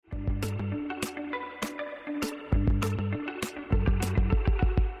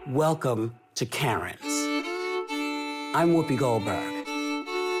Welcome to Karen's. I'm Whoopie Goldberg.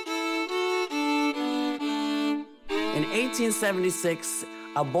 In 1876,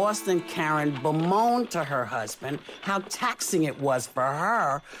 a Boston Karen bemoaned to her husband how taxing it was for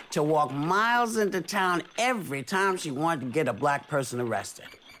her to walk miles into town every time she wanted to get a black person arrested.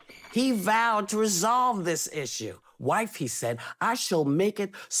 He vowed to resolve this issue. Wife, he said, I shall make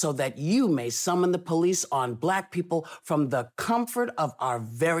it so that you may summon the police on black people from the comfort of our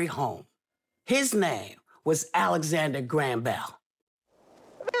very home. His name was Alexander Graham Bell.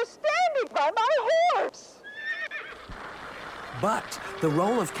 They're standing by my horse! But the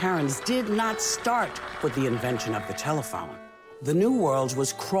role of Karens did not start with the invention of the telephone. The New World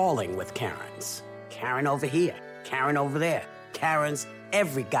was crawling with Karens. Karen over here, Karen over there, Karens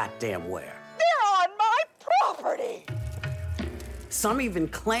every goddamn where. They're on my property! Some even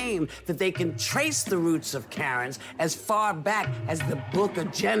claim that they can trace the roots of Karens as far back as the Book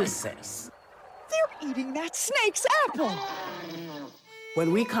of Genesis. They're eating that snake's apple!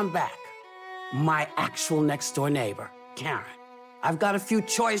 When we come back, my actual next-door neighbor, Karen. I've got a few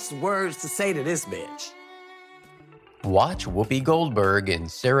choice words to say to this bitch. Watch Whoopi Goldberg in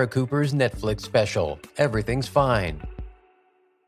Sarah Cooper's Netflix special, Everything's Fine.